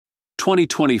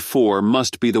2024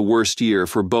 must be the worst year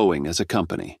for Boeing as a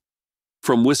company.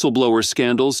 From whistleblower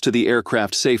scandals to the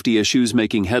aircraft safety issues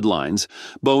making headlines,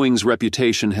 Boeing's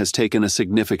reputation has taken a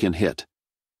significant hit.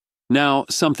 Now,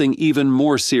 something even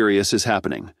more serious is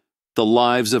happening. The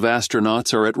lives of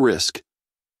astronauts are at risk.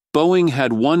 Boeing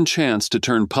had one chance to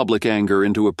turn public anger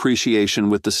into appreciation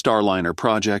with the Starliner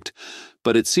project,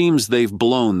 but it seems they've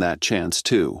blown that chance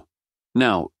too.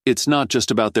 Now, it's not just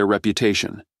about their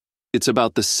reputation. It's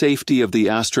about the safety of the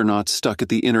astronauts stuck at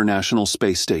the International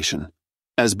Space Station.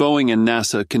 As Boeing and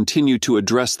NASA continue to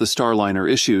address the Starliner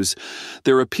issues,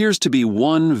 there appears to be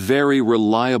one very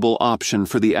reliable option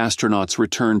for the astronauts'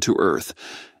 return to Earth,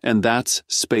 and that's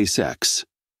SpaceX.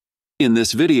 In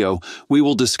this video, we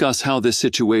will discuss how this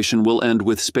situation will end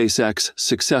with SpaceX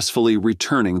successfully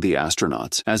returning the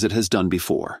astronauts, as it has done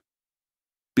before.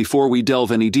 Before we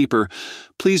delve any deeper,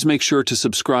 please make sure to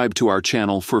subscribe to our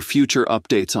channel for future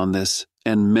updates on this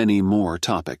and many more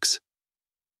topics.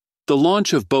 The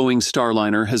launch of Boeing's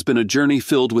Starliner has been a journey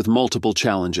filled with multiple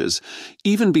challenges,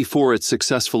 even before it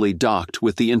successfully docked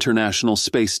with the International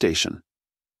Space Station.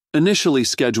 Initially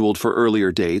scheduled for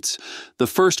earlier dates, the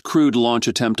first crewed launch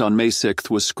attempt on May 6th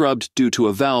was scrubbed due to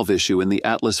a valve issue in the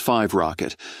Atlas V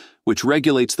rocket, which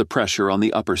regulates the pressure on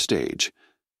the upper stage.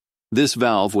 This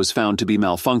valve was found to be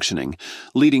malfunctioning,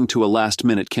 leading to a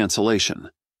last-minute cancellation.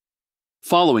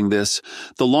 Following this,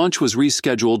 the launch was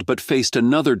rescheduled but faced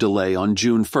another delay on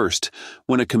June 1st,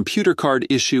 when a computer card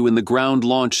issue in the ground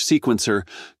launch sequencer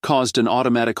caused an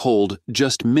automatic hold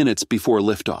just minutes before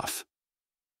liftoff.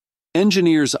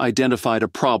 Engineers identified a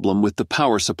problem with the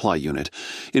power supply unit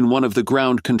in one of the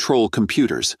ground control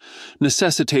computers,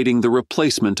 necessitating the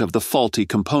replacement of the faulty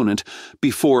component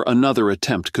before another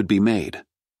attempt could be made.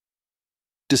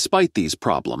 Despite these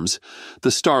problems, the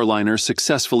Starliner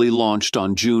successfully launched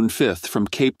on June 5th from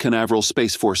Cape Canaveral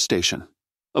Space Force Station.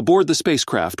 Aboard the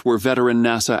spacecraft were veteran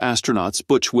NASA astronauts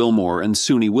Butch Wilmore and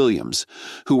Suni Williams,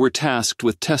 who were tasked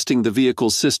with testing the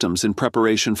vehicle's systems in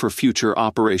preparation for future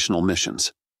operational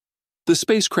missions. The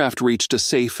spacecraft reached a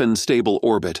safe and stable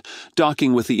orbit,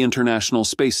 docking with the International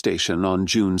Space Station on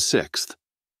June 6th.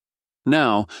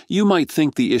 Now, you might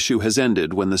think the issue has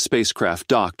ended when the spacecraft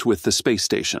docked with the space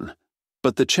station.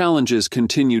 But the challenges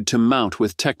continued to mount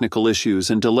with technical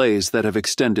issues and delays that have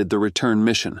extended the return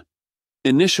mission.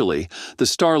 Initially, the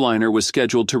Starliner was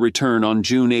scheduled to return on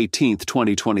June 18,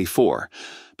 2024,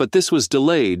 but this was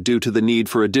delayed due to the need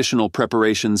for additional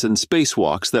preparations and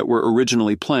spacewalks that were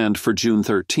originally planned for June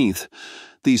 13th.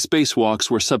 These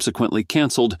spacewalks were subsequently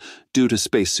canceled due to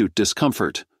spacesuit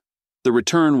discomfort. The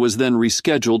return was then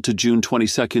rescheduled to June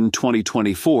 22,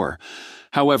 2024.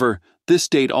 However, this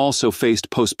date also faced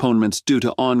postponements due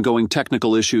to ongoing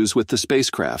technical issues with the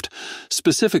spacecraft.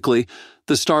 Specifically,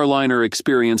 the Starliner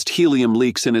experienced helium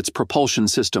leaks in its propulsion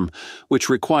system, which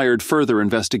required further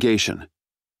investigation.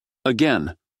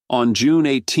 Again, on June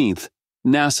 18th,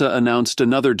 NASA announced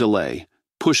another delay,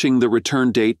 pushing the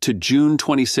return date to June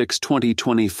 26,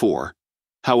 2024.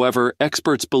 However,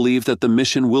 experts believe that the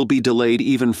mission will be delayed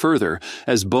even further,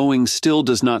 as Boeing still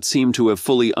does not seem to have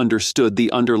fully understood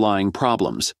the underlying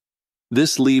problems.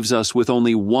 This leaves us with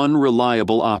only one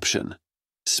reliable option: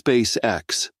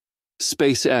 SpaceX.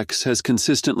 SpaceX has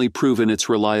consistently proven its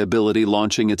reliability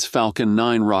launching its Falcon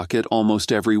 9 rocket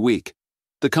almost every week.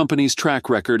 The company's track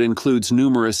record includes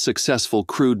numerous successful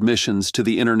crewed missions to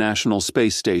the International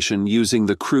Space Station using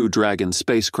the Crew Dragon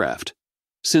spacecraft.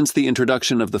 Since the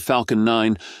introduction of the Falcon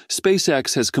 9,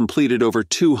 SpaceX has completed over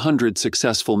 200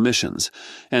 successful missions,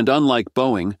 and unlike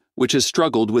Boeing, which has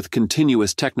struggled with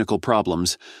continuous technical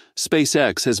problems,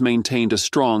 SpaceX has maintained a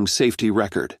strong safety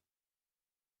record.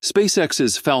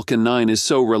 SpaceX's Falcon 9 is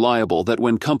so reliable that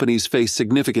when companies face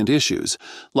significant issues,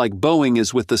 like Boeing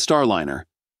is with the Starliner,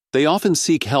 they often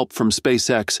seek help from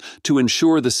SpaceX to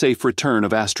ensure the safe return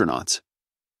of astronauts.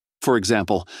 For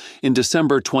example, in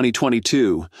December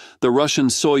 2022, the Russian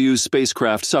Soyuz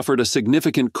spacecraft suffered a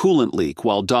significant coolant leak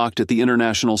while docked at the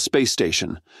International Space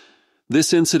Station.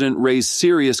 This incident raised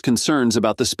serious concerns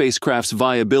about the spacecraft's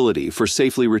viability for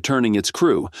safely returning its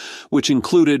crew, which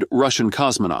included Russian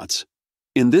cosmonauts.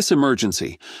 In this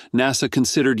emergency, NASA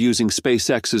considered using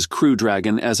SpaceX's Crew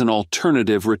Dragon as an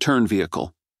alternative return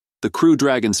vehicle. The Crew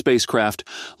Dragon spacecraft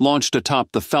launched atop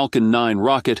the Falcon 9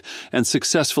 rocket and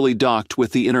successfully docked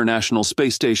with the International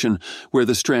Space Station, where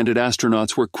the stranded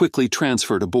astronauts were quickly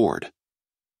transferred aboard.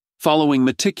 Following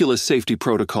meticulous safety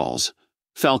protocols,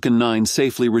 Falcon 9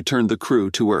 safely returned the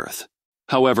crew to Earth.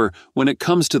 However, when it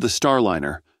comes to the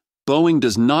Starliner, Boeing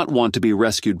does not want to be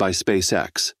rescued by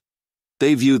SpaceX.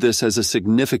 They view this as a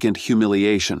significant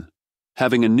humiliation.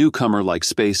 having a newcomer like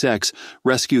SpaceX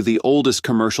rescue the oldest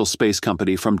commercial space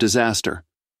company from disaster.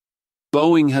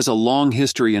 Boeing has a long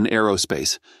history in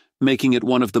aerospace, making it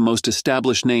one of the most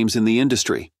established names in the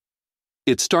industry.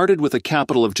 It started with a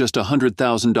capital of just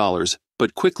 $100,000,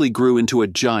 but quickly grew into a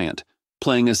giant,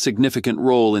 playing a significant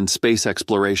role in space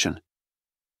exploration.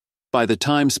 By the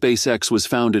time SpaceX was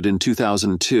founded in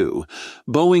 2002,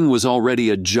 Boeing was already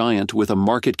a giant with a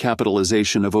market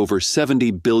capitalization of over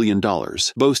 $70 billion,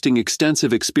 boasting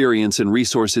extensive experience and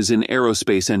resources in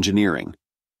aerospace engineering.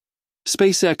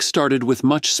 SpaceX started with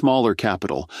much smaller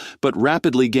capital, but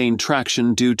rapidly gained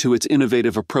traction due to its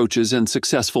innovative approaches and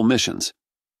successful missions.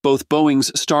 Both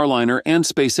Boeing's Starliner and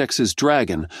SpaceX's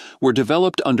Dragon were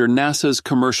developed under NASA's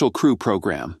Commercial Crew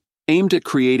Program, aimed at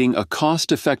creating a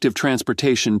cost-effective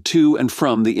transportation to and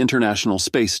from the International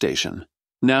Space Station.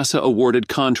 NASA awarded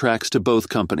contracts to both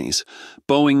companies.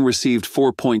 Boeing received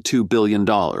 $4.2 billion,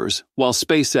 while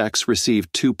SpaceX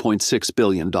received $2.6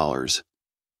 billion.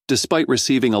 Despite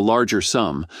receiving a larger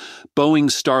sum,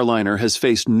 Boeing's Starliner has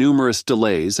faced numerous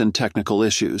delays and technical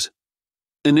issues.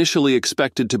 Initially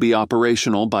expected to be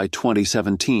operational by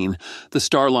 2017, the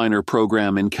Starliner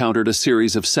program encountered a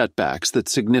series of setbacks that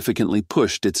significantly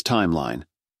pushed its timeline.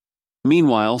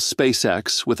 Meanwhile,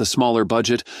 SpaceX, with a smaller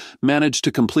budget, managed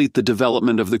to complete the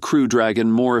development of the Crew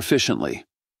Dragon more efficiently.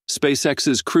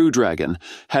 SpaceX's Crew Dragon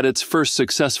had its first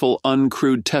successful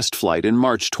uncrewed test flight in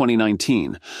March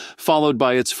 2019, followed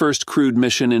by its first crewed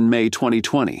mission in May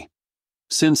 2020.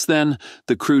 Since then,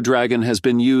 the Crew Dragon has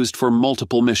been used for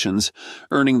multiple missions,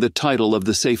 earning the title of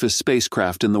the safest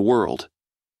spacecraft in the world.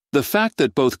 The fact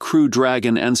that both Crew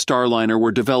Dragon and Starliner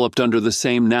were developed under the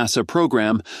same NASA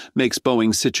program makes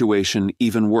Boeing's situation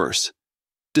even worse.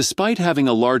 Despite having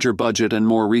a larger budget and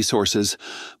more resources,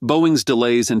 Boeing's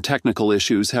delays and technical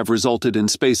issues have resulted in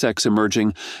SpaceX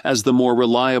emerging as the more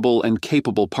reliable and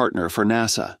capable partner for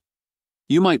NASA.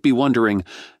 You might be wondering,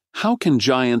 how can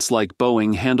giants like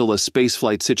Boeing handle a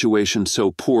spaceflight situation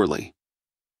so poorly?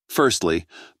 Firstly,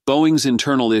 Boeing's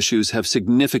internal issues have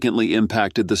significantly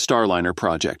impacted the Starliner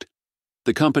project.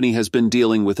 The company has been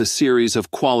dealing with a series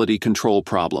of quality control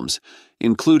problems,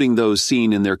 including those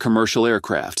seen in their commercial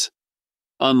aircrafts.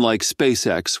 Unlike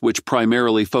SpaceX, which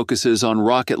primarily focuses on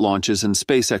rocket launches and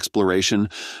space exploration,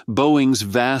 Boeing's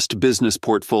vast business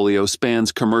portfolio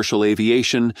spans commercial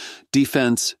aviation,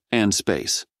 defense, and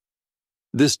space.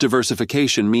 This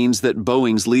diversification means that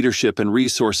Boeing's leadership and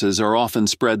resources are often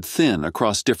spread thin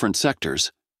across different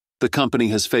sectors. The company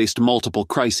has faced multiple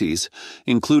crises,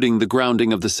 including the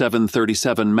grounding of the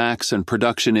 737 MAX and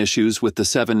production issues with the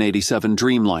 787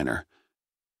 Dreamliner.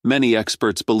 Many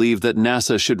experts believe that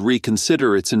NASA should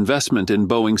reconsider its investment in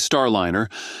Boeing's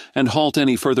Starliner and halt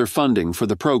any further funding for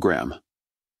the program.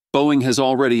 Boeing has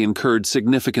already incurred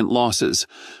significant losses,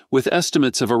 with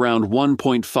estimates of around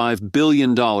 $1.5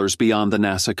 billion beyond the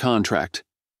NASA contract.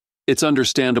 It's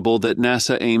understandable that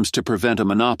NASA aims to prevent a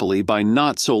monopoly by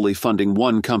not solely funding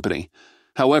one company.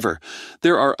 However,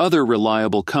 there are other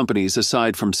reliable companies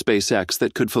aside from SpaceX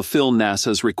that could fulfill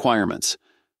NASA's requirements.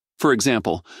 For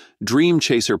example, Dream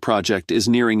Chaser project is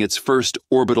nearing its first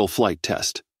orbital flight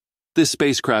test. This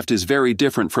spacecraft is very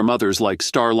different from others like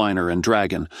Starliner and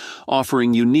Dragon,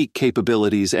 offering unique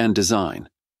capabilities and design.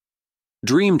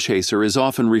 Dream Chaser is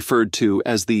often referred to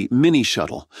as the mini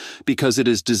shuttle because it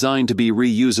is designed to be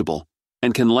reusable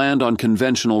and can land on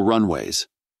conventional runways.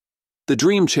 The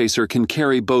Dream Chaser can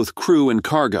carry both crew and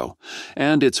cargo,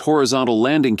 and its horizontal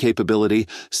landing capability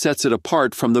sets it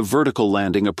apart from the vertical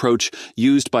landing approach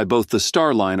used by both the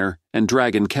Starliner and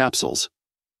Dragon capsules.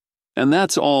 And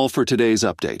that's all for today's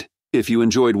update. If you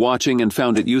enjoyed watching and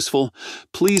found it useful,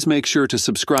 please make sure to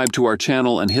subscribe to our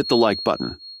channel and hit the like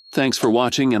button. Thanks for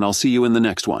watching, and I'll see you in the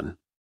next one.